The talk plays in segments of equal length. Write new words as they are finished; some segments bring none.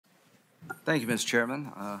Thank you, Mr.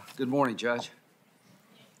 Chairman. Good morning, Judge.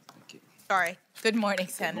 Thank you. Sorry. Good morning,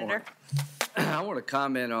 Good Senator. morning. I want to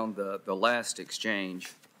comment on the last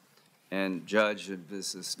exchange. And Judge,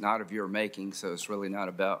 this is not of your making, so it's really not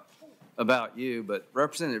about you, but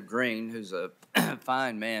Representative Green, who's a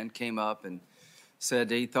fine man, came up and said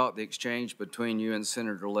he thought the exchange between you and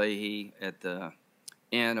Senator Leahy at the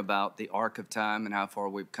end about the arc of time and how far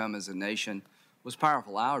we've come as a nation was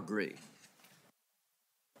powerful. I agree.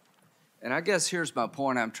 And I guess here's my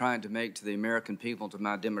point I'm trying to make to the American people, to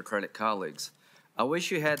my Democratic colleagues. I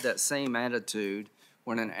wish you had that same attitude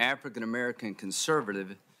when an African-American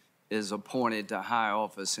conservative is appointed to high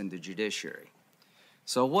office in the judiciary.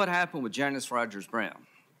 So what happened with Janice Rodgers Brown?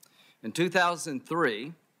 In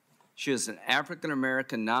 2003, she was an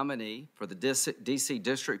African-American nominee for the D.C.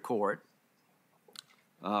 District Court,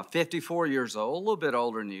 54 years old, a little bit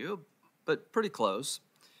older than you, but pretty close.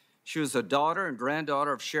 She was a daughter and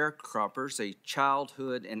granddaughter of sharecroppers, a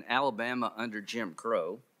childhood in Alabama under Jim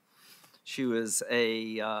Crow. She was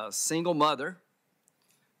a single mother,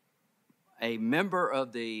 a member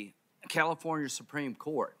of the California Supreme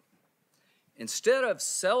Court. Instead of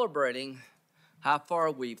celebrating how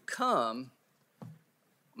far we've come,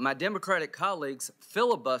 my Democratic colleagues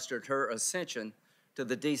filibustered her ascension to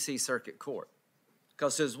the D.C. Circuit Court.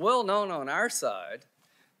 Because it's well known on our side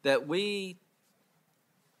that we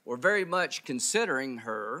were very much considering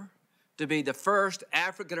her to be the first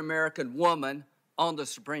African-American woman on the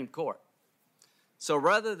Supreme Court. So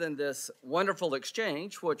rather than this wonderful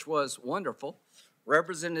exchange, which was wonderful,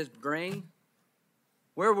 Representative Green,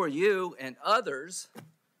 where were you and others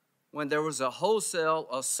when there was a wholesale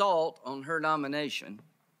assault on her nomination?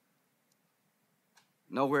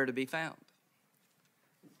 Nowhere to be found.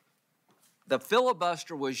 The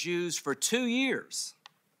filibuster was used for 2 years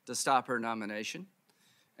to stop her nomination.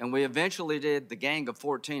 And we eventually did the Gang of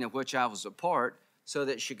 14, of which I was a part, so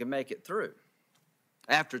that she could make it through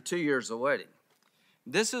after 2 years of waiting.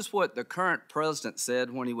 This is what the current president said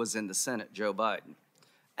when he was in the Senate, Joe Biden,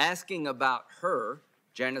 asking about her,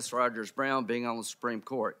 Janice Rodgers Brown, being on the Supreme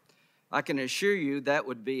Court. I can assure you that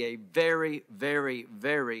would be a very, very,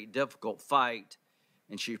 very difficult fight,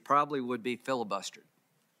 and she probably would be filibustered.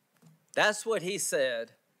 That's what he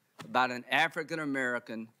said about an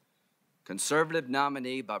African-American conservative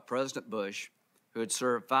nominee by President Bush who had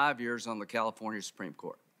served 5 years on the California Supreme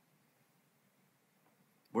Court.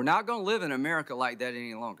 We're not going to live in America like that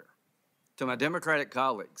any longer. To my Democratic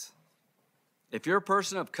colleagues, if you're a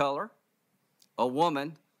person of color, a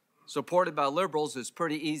woman supported by liberals, it's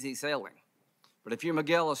pretty easy sailing. But if you're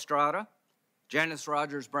Miguel Estrada, Janice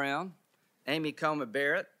Rodgers Brown, Amy Coney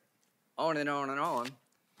Barrett, on and on and on,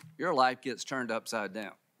 your life gets turned upside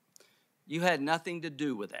down. You had nothing to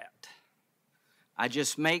do with that. I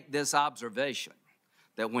just make this observation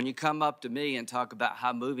that when you come up to me and talk about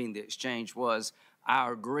how moving the exchange was,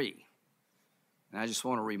 I agree. And I just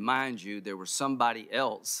want to remind you there was somebody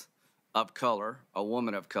else of color, a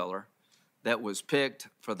woman of color, that was picked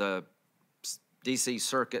for the D.C.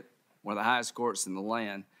 Circuit, one of the highest courts in the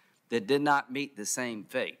land, that did not meet the same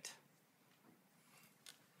fate.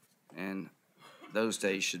 And those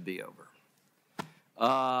days should be over.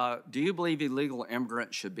 Do you believe illegal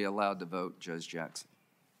immigrants should be allowed to vote, Judge Jackson?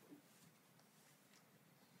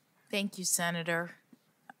 Thank you, Senator.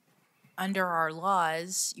 Under our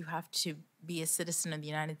laws, you have to be a citizen of the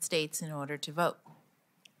United States in order to vote.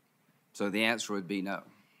 So the answer would be no.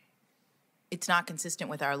 It's not consistent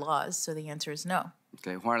with our laws, so the answer is no.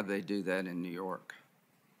 Okay, why do they do that in New York?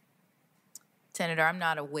 Senator, I'm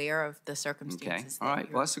not aware of the circumstances. Okay, all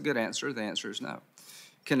right, well, that's a good answer. The answer is no.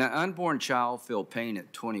 Can an unborn child feel pain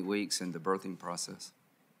at 20 weeks in the birthing process?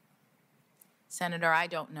 Senator, I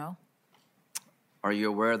don't know. Are you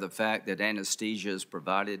aware of the fact that anesthesia is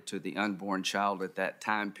provided to the unborn child at that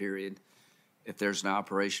time period if there's an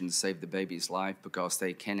operation to save the baby's life because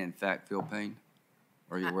they can, in fact, feel pain?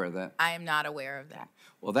 Are you aware of that? I am not aware of that.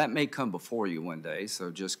 Well, that may come before you one day,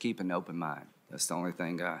 so just keep an open mind. That's the only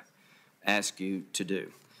thing I ask you to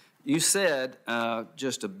do. You said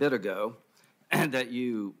just a bit ago that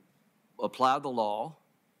you apply the law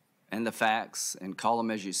and the facts and call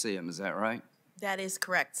them as you see them. Is that right? That is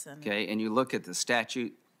correct, Senator. Okay, and you look at the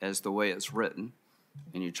statute as the way it's written,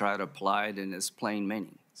 and you try to apply it in its plain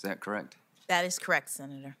meaning. Is that correct? That is correct,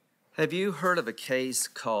 Senator. Have you heard of a case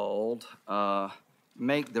called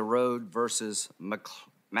Make the Road versus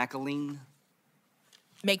McAleen?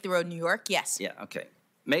 Make the Road New York? Yes. Yeah, okay.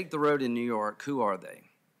 Make the Road in New York, who are they?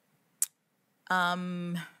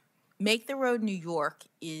 Make the Road New York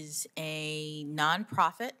is a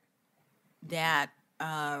nonprofit that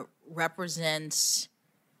represents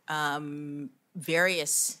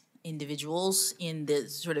various individuals in the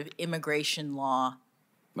sort of immigration law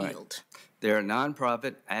field. They're a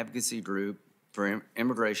nonprofit advocacy group for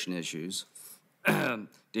immigration issues.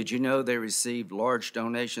 Did you know they received large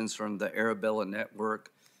donations from the Arabella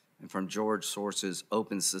Network and from George Soros's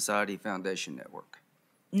Open Society Foundation Network?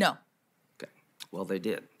 No. Okay, well, they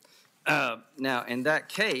did. Now, in that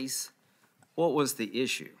case, what was the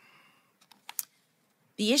issue?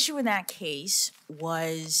 The issue in that case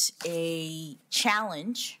was a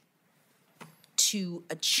challenge to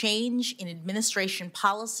a change in administration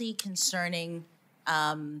policy concerning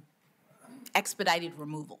expedited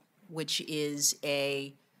removal, which is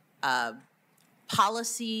a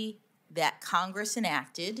policy that Congress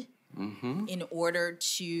enacted in order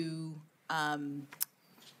to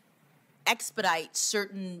expedite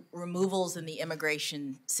certain removals in the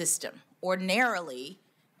immigration system. Ordinarily,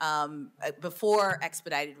 before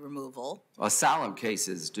expedited removal. Asylum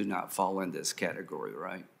cases do not fall in this category,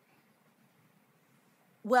 right?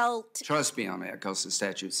 Well, trust me on that, because the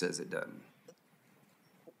statute says it doesn't.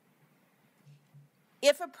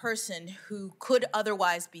 If a person who could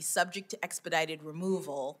otherwise be subject to expedited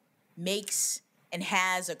removal makes and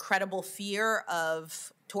has a credible fear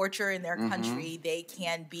of torture in their country, they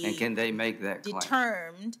can be and can they make that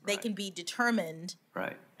determined. Claim? They can be determined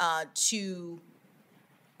right. To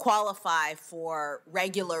qualify for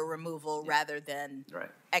regular removal rather than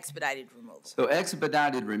expedited removal. So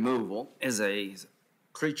expedited removal is a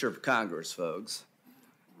creature of Congress, folks.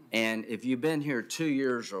 And if you've been here 2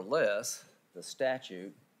 years or less, the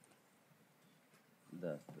statute,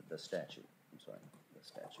 the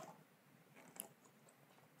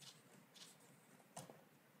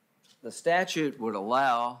statute would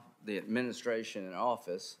allow the administration in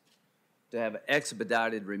office to have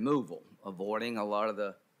expedited removal, avoiding a lot of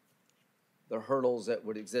the hurdles that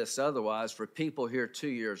would exist otherwise for people here 2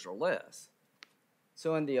 years or less.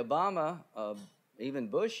 So in the Obama, even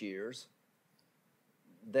Bush years,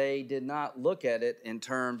 they did not look at it in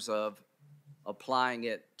terms of applying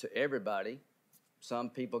it to everybody. Some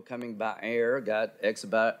people coming by air got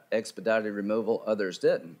expedited removal, others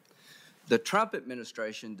didn't. The Trump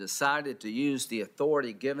administration decided to use the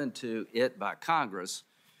authority given to it by Congress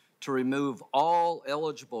to remove all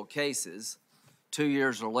eligible cases 2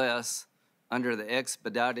 years or less under the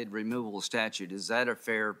expedited removal statute. Is that a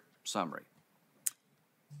fair summary?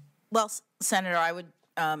 Well, Senator, I would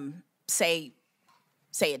say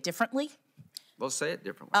it differently. Well, say it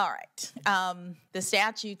differently. All right. The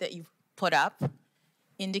statute that you've put up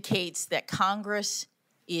indicates that Congress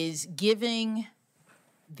is giving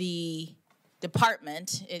the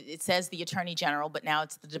department, it says the Attorney General, but now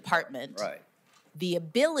it's the department, the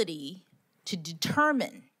ability to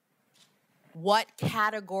determine what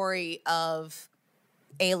category of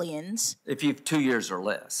aliens. If you've 2 years or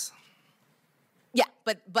less. Yeah,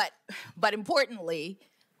 but importantly,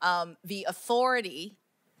 the authority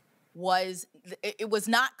was, it was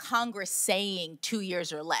not Congress saying 2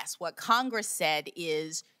 years or less. What Congress said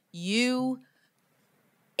is, you,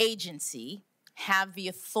 agency, have the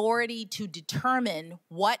authority to determine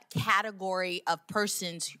what category of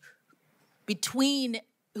persons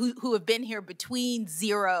who have been here between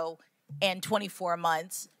 0 and 24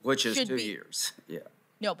 months. Which is 2 years, yeah.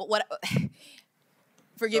 No, but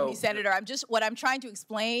forgive me, Senator, what I'm trying to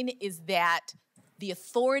explain is that the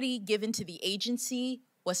authority given to the agency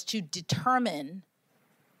was to determine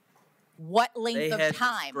what length of time. They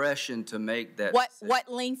had discretion to make that decision.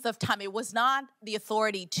 What length of time. It was not the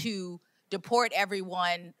authority to deport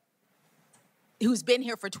everyone who's been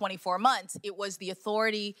here for 24 months. It was the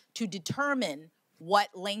authority to determine what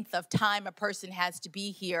length of time a person has to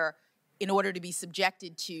be here in order to be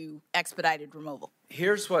subjected to expedited removal.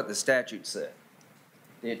 Here's what the statute said.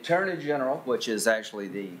 The Attorney General, which is actually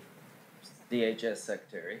the DHS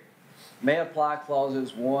Secretary, may apply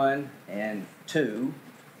clauses 1 and 2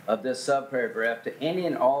 of this subparagraph to any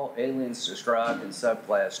and all aliens described in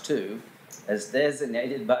subclass 2 as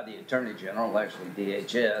designated by the Attorney General, actually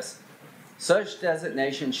DHS. Such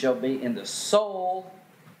designation shall be in the sole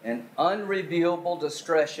and unreviewable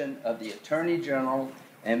discretion of the Attorney General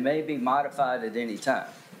and may be modified at any time.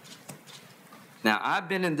 Now, I've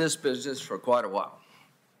been in this business for quite a while.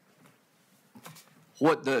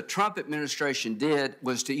 What the Trump administration did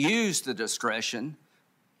was to use the discretion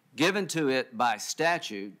given to it by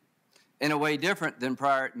statute in a way different than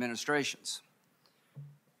prior administrations.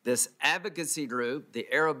 This advocacy group, the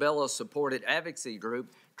Arabella-supported advocacy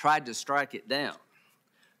group, tried to strike it down.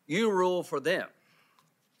 You rule for them.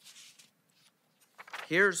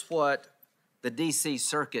 Here's what the D.C.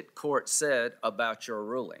 Circuit Court said about your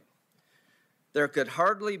ruling. There could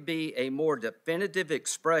hardly be a more definitive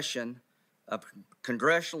expression of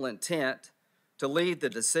congressional intent to leave the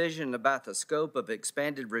decision about the scope of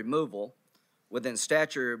expanded removal within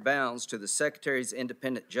statutory bounds to the Secretary's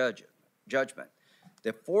independent judgment.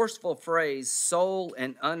 The forceful phrase sole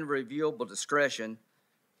and unreviewable discretion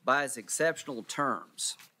by its exceptional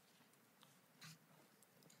terms.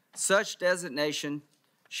 Such designation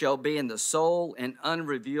shall be in the sole and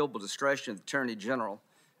unreviewable discretion of the Attorney General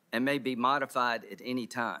and may be modified at any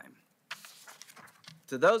time.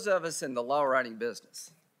 To those of us in the law writing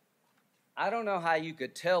business, I don't know how you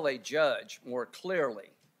could tell a judge more clearly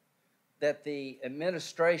that the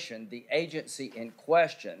administration, the agency in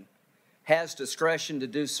question, has discretion to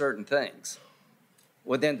do certain things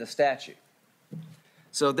within the statute.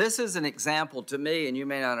 So this is an example to me, and you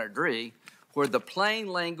may not agree, where the plain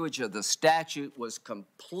language of the statute was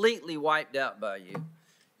completely wiped out by you.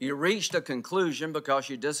 You reached a conclusion because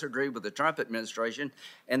you disagreed with the Trump administration,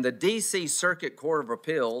 and the D.C. Circuit Court of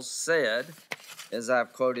Appeals said, as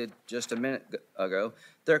I've quoted just a minute ago,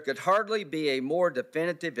 there could hardly be a more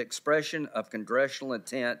definitive expression of congressional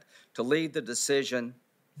intent to leave the decision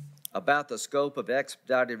about the scope of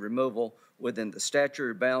expedited removal within the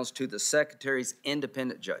statutory bounds to the Secretary's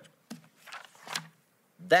independent judgment.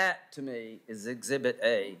 That, to me, is Exhibit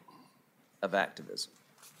A of activism.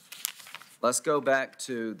 Let's go back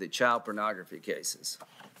to the child pornography cases.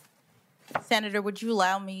 Senator, would you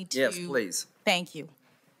allow me to? Yes, please. Thank you.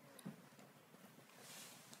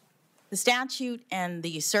 The statute and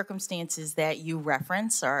the circumstances that you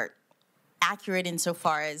reference are accurate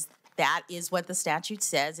insofar as that is what the statute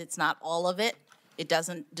says. It's not all of it. It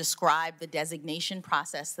doesn't describe the designation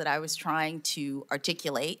process that I was trying to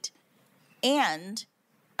articulate. And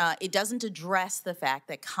it doesn't address the fact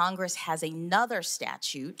that Congress has another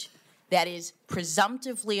statute that is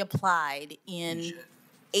presumptively applied in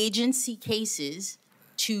agency cases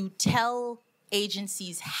to tell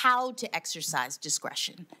agencies how to exercise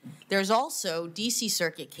discretion. There's also D.C.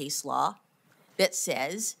 Circuit case law that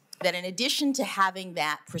says that in addition to having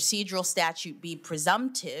that procedural statute be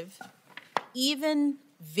presumptive, even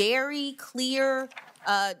very clear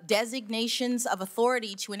designations of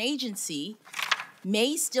authority to an agency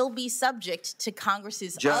may still be subject to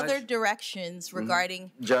Congress's other directions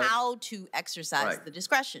regarding how to exercise the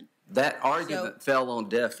discretion. That argument fell on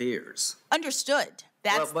deaf ears. Understood.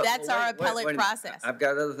 That's our appellate process. I've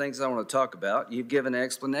got other things I want to talk about. You've given an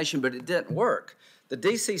explanation, but it didn't work. The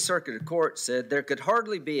D.C. Circuit Court said there could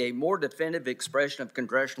hardly be a more definitive expression of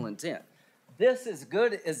congressional intent. This is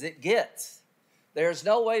good as it gets. There's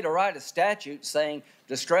no way to write a statute saying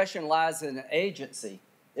discretion lies in an agency.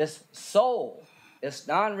 It's sole. It's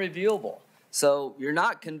non-reviewable. So you're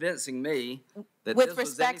not convincing me that this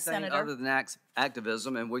was anything Senator, other than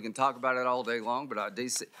activism, and we can talk about it all day long, but I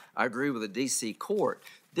agree with the D.C. court.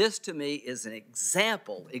 This, to me, is an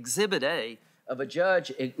example, Exhibit A, of a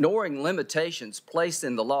judge ignoring limitations placed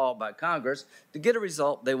in the law by Congress to get a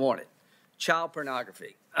result they wanted. Child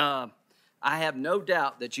pornography. I have no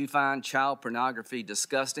doubt that you find child pornography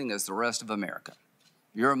disgusting as the rest of America.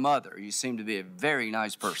 You're a mother. You seem to be a very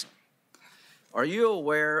nice person. Are you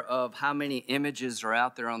aware of how many images are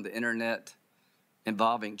out there on the internet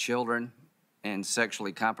involving children and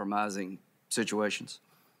sexually compromising situations?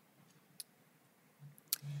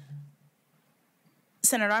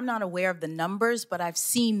 Senator, I'm not aware of the numbers, but I've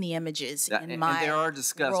seen the images in my and they are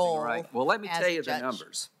disgusting, role right? Well, let me tell you the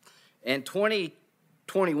numbers. In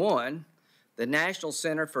 2021, the National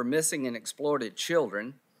Center for Missing and Exploited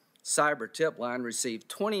Children Cyber Tip Line received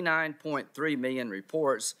 29.3 million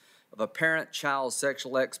reports of apparent child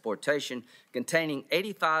sexual exploitation containing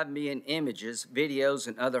 85 million images, videos,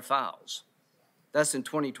 and other files. That's in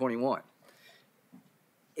 2021.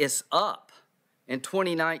 It's up. In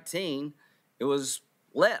 2019, it was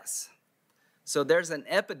less. So there's an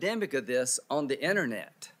epidemic of this on the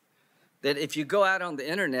internet, that if you go out on the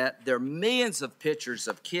internet, there are millions of pictures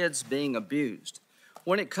of kids being abused.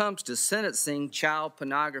 When it comes to sentencing child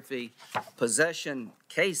pornography possession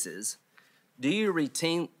cases, do you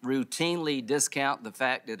routinely discount the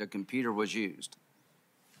fact that a computer was used?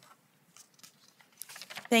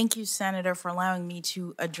 Thank you, Senator, for allowing me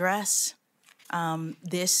to address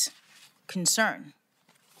this concern.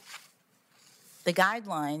 The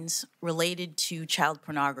guidelines related to child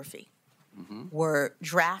pornography were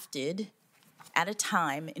drafted at a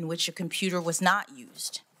time in which a computer was not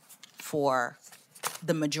used for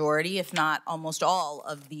the majority, if not almost all,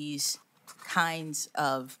 of these kinds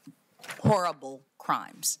of horrible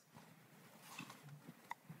crimes.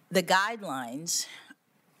 The guidelines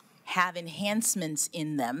have enhancements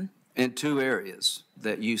in them. In two areas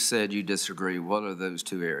that you said you disagree. What are those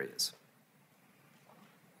two areas?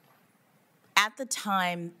 at the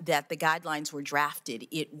time that the guidelines were drafted,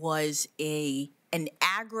 it was an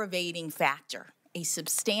aggravating factor, a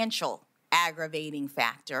substantial aggravating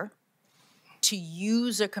factor, to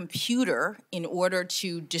use a computer in order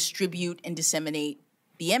to distribute and disseminate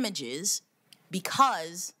the images,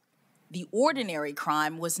 because the ordinary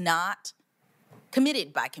crime was not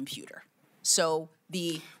committed by computer. So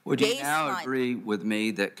the Would you now agree with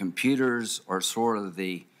me that computers are sort of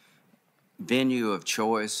the venue of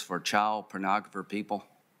choice for child pornographer people?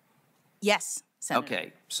 Yes, Senator.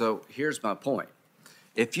 Okay, so here's my point.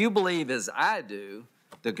 If you believe, as I do,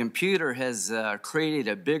 the computer has created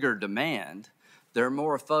a bigger demand, there are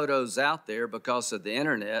more photos out there because of the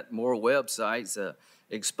internet, more websites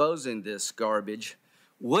exposing this garbage,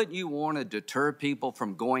 wouldn't you want to deter people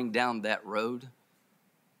from going down that road?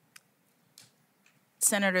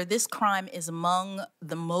 Senator, this crime is among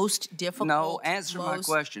the most difficult. No, answer my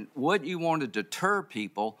question. Wouldn't you want to deter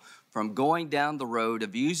people from going down the road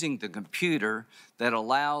of using the computer that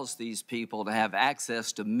allows these people to have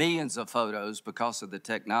access to millions of photos because of the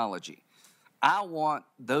technology? I want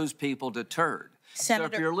those people deterred. Senator,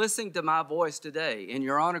 so if you're listening to my voice today and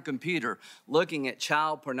you're on a computer looking at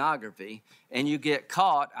child pornography and you get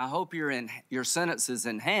caught, I hope your sentence is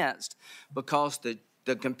enhanced, because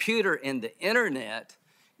the computer and the internet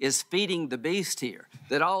is feeding the beast here,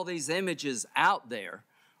 that all these images out there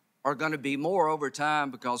are going to be more over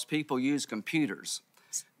time because people use computers.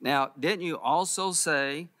 Now, didn't you also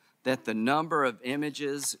say that the number of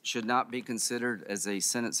images should not be considered as a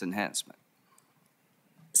sentence enhancement?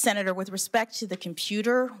 Senator, with respect to the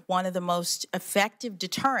computer, one of the most effective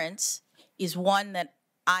deterrents is one that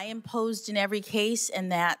I imposed in every case and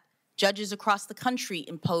that judges across the country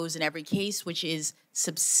impose in every case, which is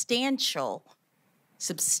substantial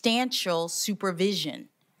supervision.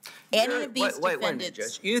 Any of these wait a minute,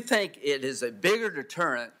 Judge. You think it is a bigger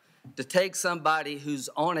deterrent to take somebody who's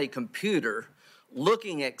on a computer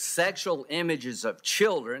looking at sexual images of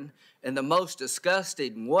children in the most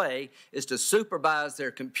disgusting way is to supervise their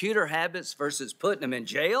computer habits versus putting them in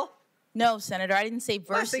jail? No, Senator, I didn't say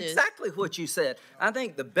versus. That's exactly what you said. I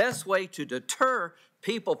think the best way to deter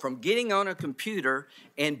people from getting on a computer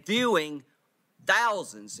and viewing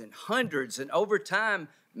thousands and hundreds and over time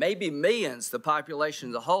maybe millions, the population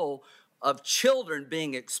as a whole, of children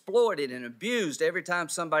being exploited and abused every time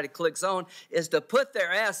somebody clicks on is to put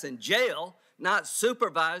their ass in jail, not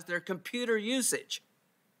supervise their computer usage.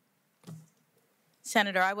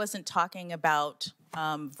 Senator, I wasn't talking about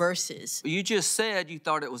versus. You just said you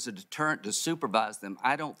thought it was a deterrent to supervise them.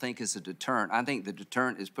 I don't think it's a deterrent. I think the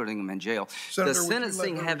deterrent is putting them in jail. Senator, does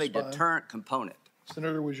sentencing have a deterrent component?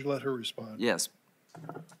 Senator, would you let her respond? Yes.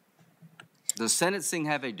 Does sentencing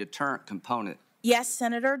have a deterrent component? Yes,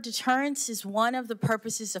 Senator. Deterrence is one of the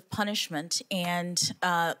purposes of punishment, and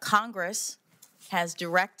Congress has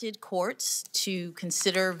directed courts to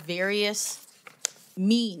consider various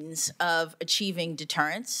means of achieving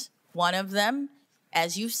deterrence. One of them,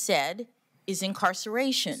 as you said, is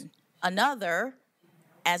incarceration. Another,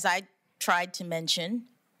 as I tried to mention,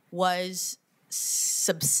 was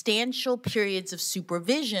substantial periods of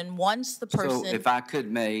supervision once the person... So if I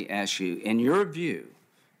may ask you, in your view,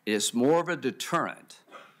 it's more of a deterrent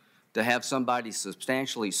to have somebody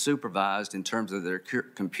substantially supervised in terms of their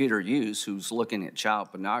computer use who's looking at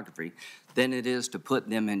child pornography than it is to put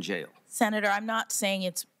them in jail? Senator, I'm not saying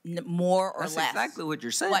it's more or less. That's exactly what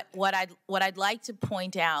you're saying. What I'd like to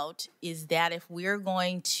point out is that if we're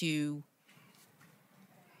going to,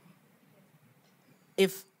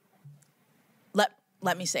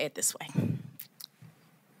 let me say it this way.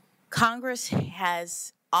 Congress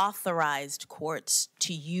has authorized courts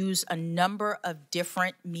to use a number of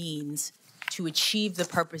different means to achieve the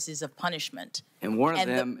purposes of punishment. And one of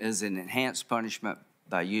them is an enhanced punishment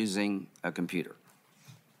by using a computer.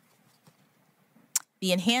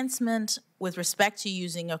 The enhancement with respect to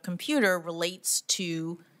using a computer relates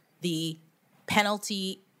to the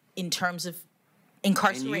penalty in terms of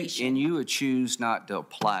incarceration. And you would choose not to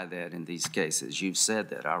apply that in these cases. You've said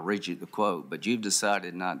that. I'll read you the quote, but you've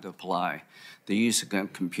decided not to apply the use of a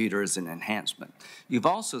computer as an enhancement. You've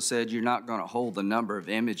also said you're not going to hold the number of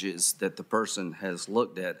images that the person has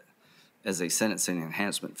looked at as a sentencing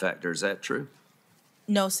enhancement factor. Is that true?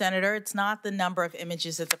 No, Senator, it's not the number of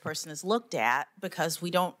images that the person has looked at because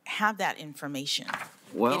we don't have that information.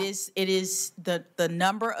 Well, it is the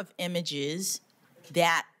number of images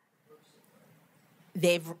that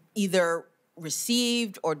they've either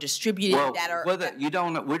received or distributed that are... we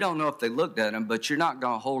don't know if they looked at them, but you're not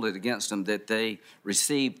going to hold it against them that they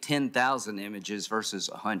received 10,000 images versus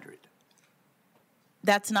 100.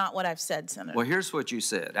 That's not what I've said, Senator. Well, here's what you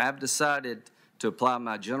said. I've decided to apply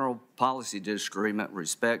my general policy disagreement with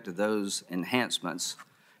respect to those enhancements,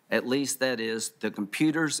 at least that is the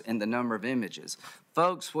computers and the number of images.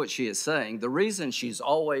 Folks, what she is saying, the reason she's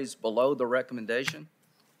always below the recommendation,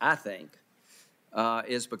 I think,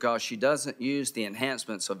 is because she doesn't use the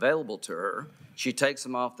enhancements available to her. She takes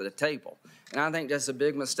them off the table. And I think that's a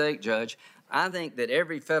big mistake, Judge. I think that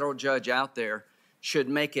every federal judge out there should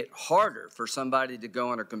make it harder for somebody to go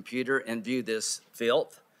on a computer and view this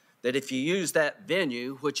filth. That if you use that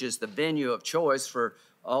venue, which is the venue of choice for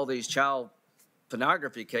all these child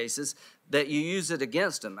pornography cases, that you use it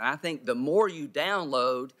against them. I think the more you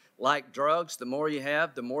download, like drugs, the more you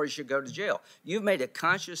have, the more you should go to jail. You've made a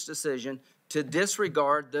conscious decision to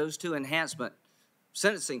disregard those two enhancement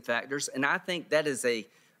sentencing factors, and I think that is a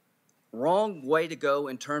wrong way to go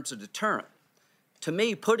in terms of deterrent. To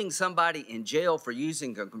me, putting somebody in jail for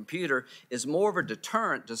using a computer is more of a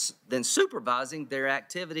deterrent than supervising their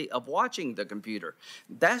activity of watching the computer.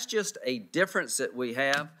 That's just a difference that we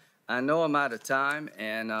have. I know I'm out of time,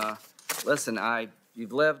 and listen,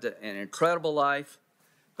 you've lived an incredible life,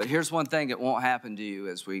 but here's one thing that won't happen to you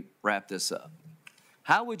as we wrap this up.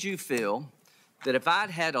 How would you feel that if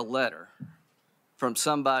I'd had a letter from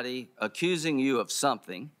somebody accusing you of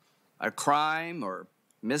something, a crime or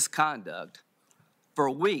misconduct, for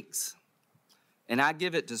weeks, and I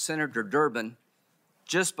give it to Senator Durbin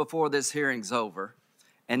just before this hearing's over,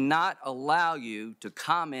 and not allow you to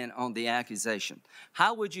comment on the accusation?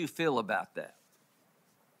 How would you feel about that?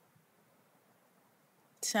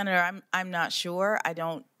 Senator, I'm not sure. I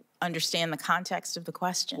don't understand the context of the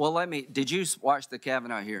question. Well, did you watch the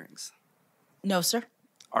Kavanaugh hearings? No, sir.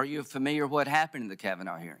 Are you familiar with what happened in the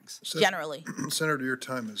Kavanaugh hearings? Generally. Senator, your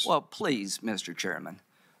time is... Well, please, Mr. Chairman.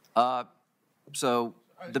 So,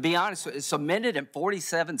 to be honest, it's a minute and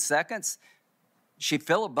 47 seconds. She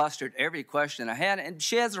filibustered every question I had, and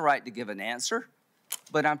she has a right to give an answer,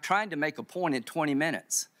 but I'm trying to make a point in 20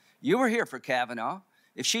 minutes. You were here for Kavanaugh.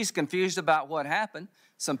 If she's confused about what happened,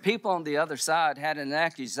 some people on the other side had an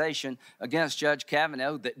accusation against Judge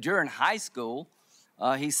Kavanaugh that during high school,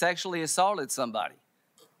 he sexually assaulted somebody.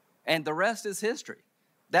 And the rest is history.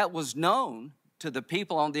 That was known to the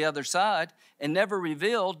people on the other side and never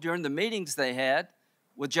revealed during the meetings they had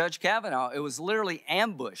with Judge Kavanaugh. It was literally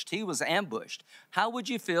ambushed. He was ambushed. How would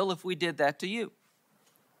you feel if we did that to you?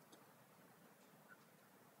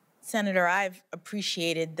 Senator, I've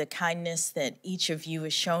appreciated the kindness that each of you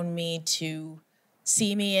has shown me to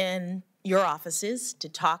see me in your offices, to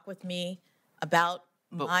talk with me about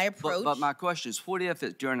my approach. But my question is, what if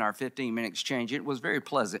during our 15-minute exchange, it was very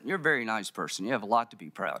pleasant, you're a very nice person, you have a lot to be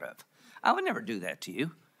proud of. I would never do that to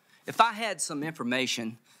you. If I had some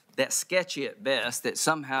information that's sketchy at best, that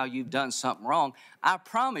somehow you've done something wrong, I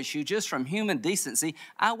promise you, just from human decency,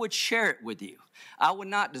 I would share it with you. I would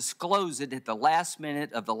not disclose it at the last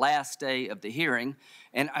minute of the last day of the hearing,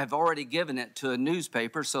 and I've already given it to a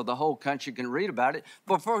newspaper so the whole country can read about it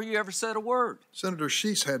before you ever said a word. Senator,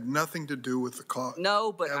 she's had nothing to do with the cause.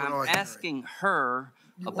 No, but I'm asking her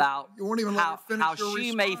about how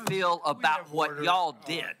she may feel about what y'all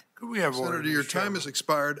did. Senator, your time has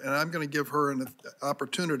expired, and I'm going to give her an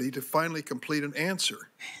opportunity to finally complete an answer.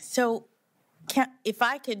 So, if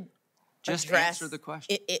I could just address, answer the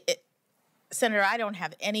question. Senator, I don't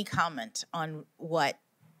have any comment on what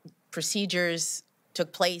procedures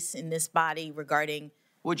took place in this body regarding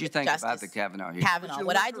What'd you think about the Kavanaugh hearing?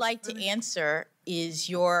 What I'd like to answer is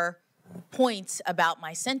your points about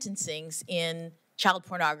my sentencings in child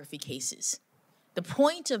pornography cases. The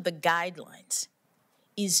point of the guidelines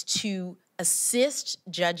is to assist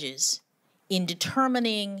judges in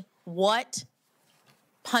determining what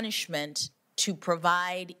punishment to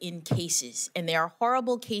provide in cases. And there are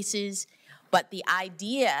horrible cases, but the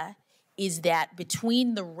idea is that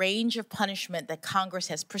between the range of punishment that Congress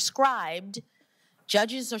has prescribed,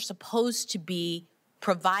 judges are supposed to be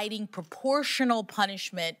providing proportional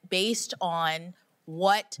punishment based on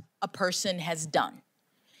what a person has done.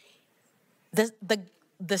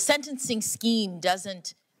 The sentencing scheme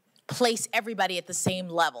doesn't place everybody at the same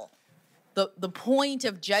level. The point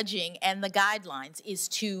of judging and the guidelines is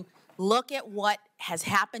to look at what has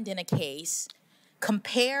happened in a case,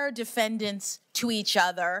 compare defendants to each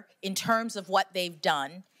other in terms of what they've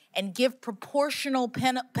done, and give proportional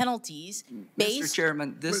penalties based... Mr.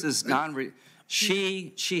 Chairman, this is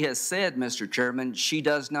she has said, Mr. Chairman, she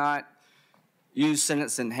does not use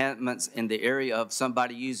sentence enhancements in the area of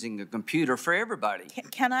somebody using a computer for everybody.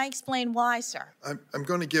 Can I explain why, sir? I'm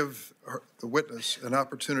going to give the witness an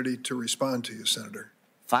opportunity to respond to you, Senator.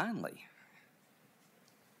 Finally.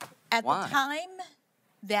 At the time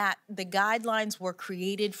that the guidelines were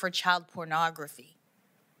created for child pornography,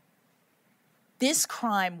 this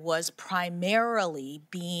crime was primarily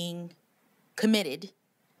being committed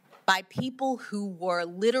by people who were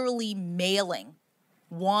literally mailing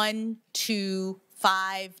 1, 2,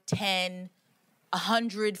 5, 10,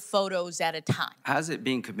 100 photos at a time. How's it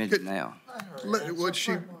being committed now? Would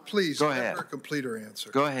she please Go let ahead. her complete her answer?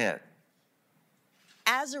 Go ahead.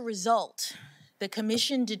 As a result, the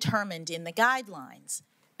commission determined in the guidelines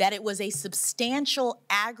that it was a substantial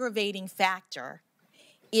aggravating factor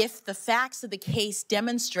if the facts of the case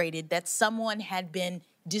demonstrated that someone had been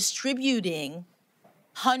distributing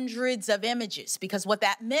hundreds of images, because what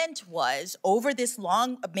that meant was over this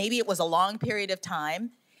long, maybe it was a long period of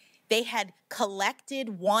time, they had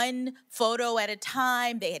collected one photo at a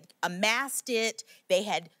time, they had amassed it, they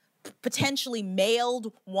had potentially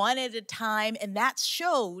mailed one at a time, and that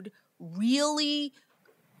showed really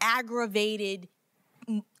aggravated,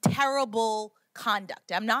 terrible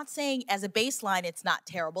conduct. I'm not saying as a baseline it's not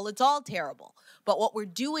terrible, it's all terrible. But what we're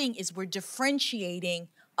doing is we're differentiating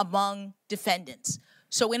among defendants.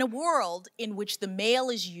 So in a world in which the mail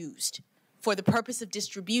is used for the purpose of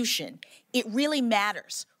distribution, it really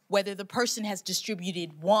matters whether the person has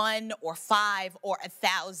distributed 1 or 5 or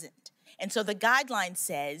 1,000. And so the guideline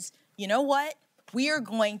says, you know what? We are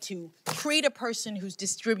going to treat a person who's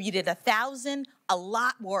distributed 1,000 a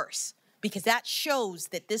lot worse, because that shows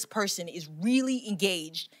that this person is really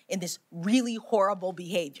engaged in this really horrible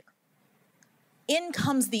behavior. In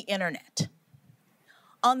comes the internet.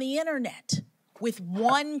 On the internet, with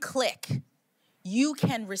one click, you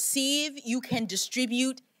can receive, you can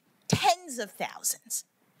distribute tens of thousands.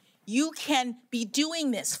 You can be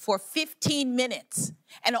doing this for 15 minutes,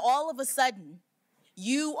 and all of a sudden,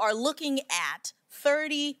 you are looking at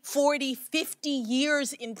 30, 40, 50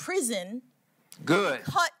 years in prison. Good.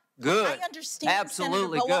 Good. I understand,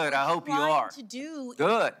 Absolutely Senator, good. I hope you are.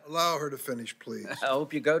 Good. Allow her to finish, please. I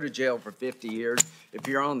hope you go to jail for 50 years if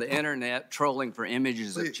you're on the internet trolling for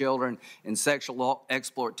images of children in sexual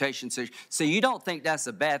exploitation. So you don't think that's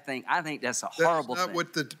a bad thing? I think that's a horrible thing. That's not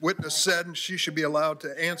what the witness said, and she should be allowed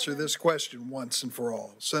to answer this question once and for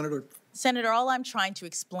all. Senator, all I'm trying to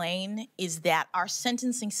explain is that our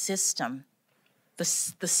sentencing system, the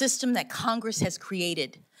system that Congress has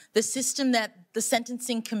created, the system that the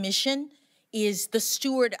Sentencing Commission is the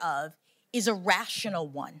steward of, is a rational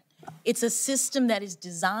one. It's a system that is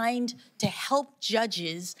designed to help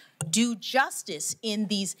judges do justice in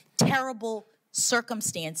these terrible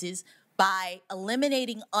circumstances by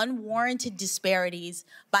eliminating unwarranted disparities,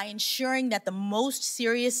 by ensuring that the most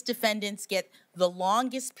serious defendants get the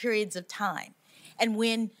longest periods of time. And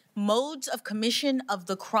when modes of commission of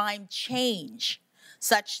the crime change,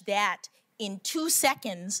 such that in 2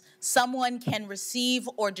 seconds, someone can receive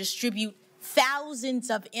or distribute thousands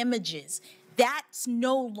of images. That's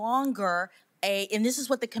no longer and this is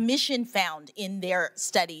what the commission found in their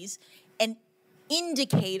studies, an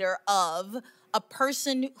indicator of a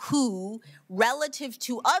person who, relative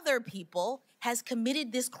to other people, has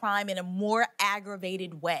committed this crime in a more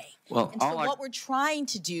aggravated way. Well, and so what we're trying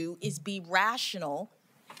to do is be rational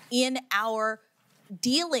in our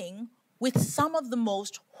dealing with some of the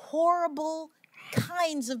most horrible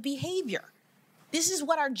kinds of behavior. This is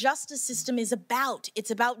what our justice system is about.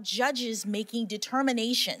 It's about judges making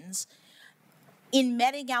determinations in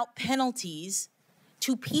meting out penalties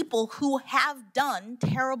to people who have done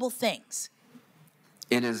terrible things.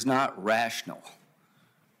 It is not rational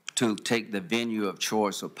to take the venue of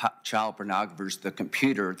choice of child pornographers, the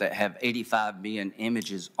computer that have 85 million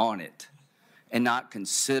images on it, and not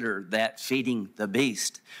consider that feeding the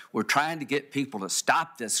beast. We're trying to get people to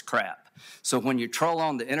stop this crap. So when you troll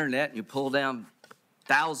on the internet and you pull down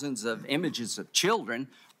thousands of images of children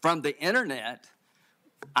from the internet,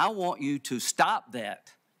 I want you to stop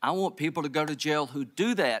that. I want people to go to jail who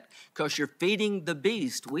do that, because you're feeding the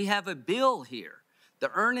beast. We have a bill here, the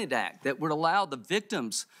Earn It Act, that would allow the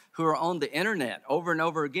victims who are on the internet over and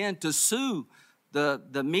over again to sue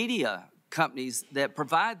the media companies that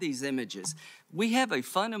provide these images. We have a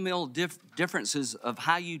fundamental differences of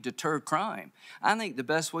how you deter crime. I think the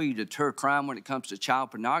best way you deter crime when it comes to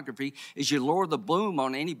child pornography is you lower the bloom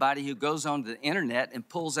on anybody who goes onto the internet and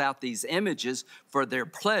pulls out these images for their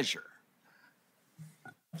pleasure.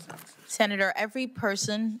 Senator, every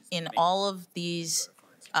person in all of these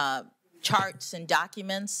charts and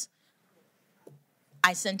documents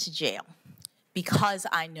I sent to jail because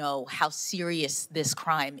I know how serious this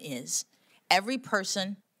crime is. Every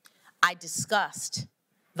person I discussed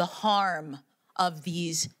the harm of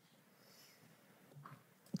these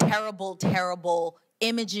terrible, terrible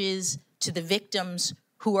images to the victims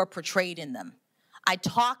who are portrayed in them. I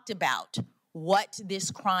talked about what this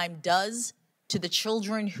crime does to the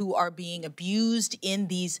children who are being abused in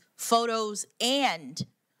these photos, and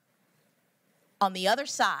on the other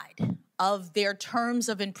side of their terms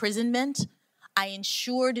of imprisonment, I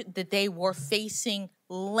ensured that they were facing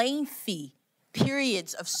lengthy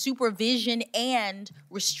periods of supervision and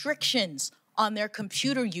restrictions on their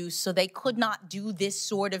computer use so they could not do this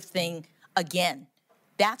sort of thing again.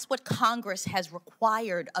 That's what Congress has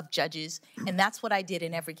required of judges, and that's what I did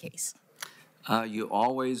in every case. You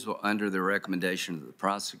always were under the recommendation of the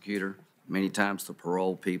prosecutor, many times the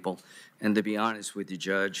parole people. And to be honest with you,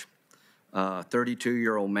 Judge, a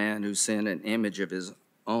 32-year-old man who sent an image of his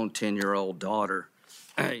own 10-year-old daughter,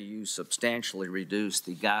 you substantially reduced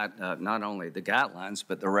the not only the guidelines,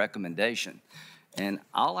 but the recommendation. And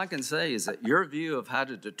all I can say is that your view of how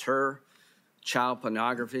to deter child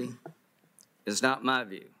pornography is not my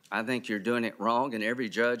view. I think you're doing it wrong, and every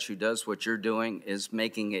judge who does what you're doing is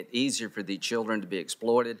making it easier for the children to be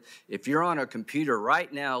exploited. If you're on a computer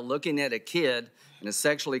right now looking at a kid in a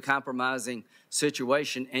sexually compromising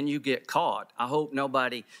situation and you get caught, I hope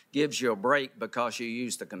nobody gives you a break because you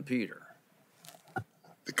used the computer.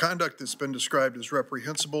 The conduct that's been described is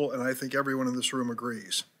reprehensible, and I think everyone in this room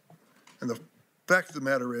agrees. And the fact of the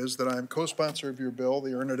matter is that I'm co-sponsor of your bill,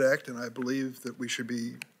 the Earn It Act, and I believe that we should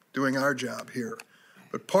be doing our job here.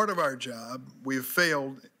 But part of our job, we've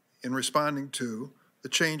failed in responding to the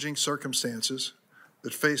changing circumstances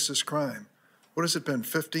that face this crime. What has it been,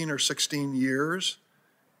 15 or 16 years?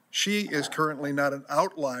 She is currently not an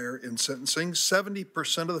outlier in sentencing.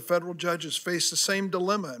 70% of the federal judges face the same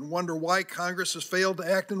dilemma and wonder why Congress has failed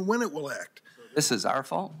to act and when it will act. This is our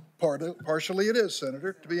fault? Partially it is,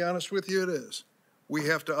 Senator. To be honest with you, it is. We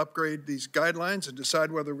have to upgrade these guidelines and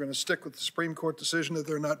decide whether we're going to stick with the Supreme Court decision that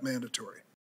they're not mandatory.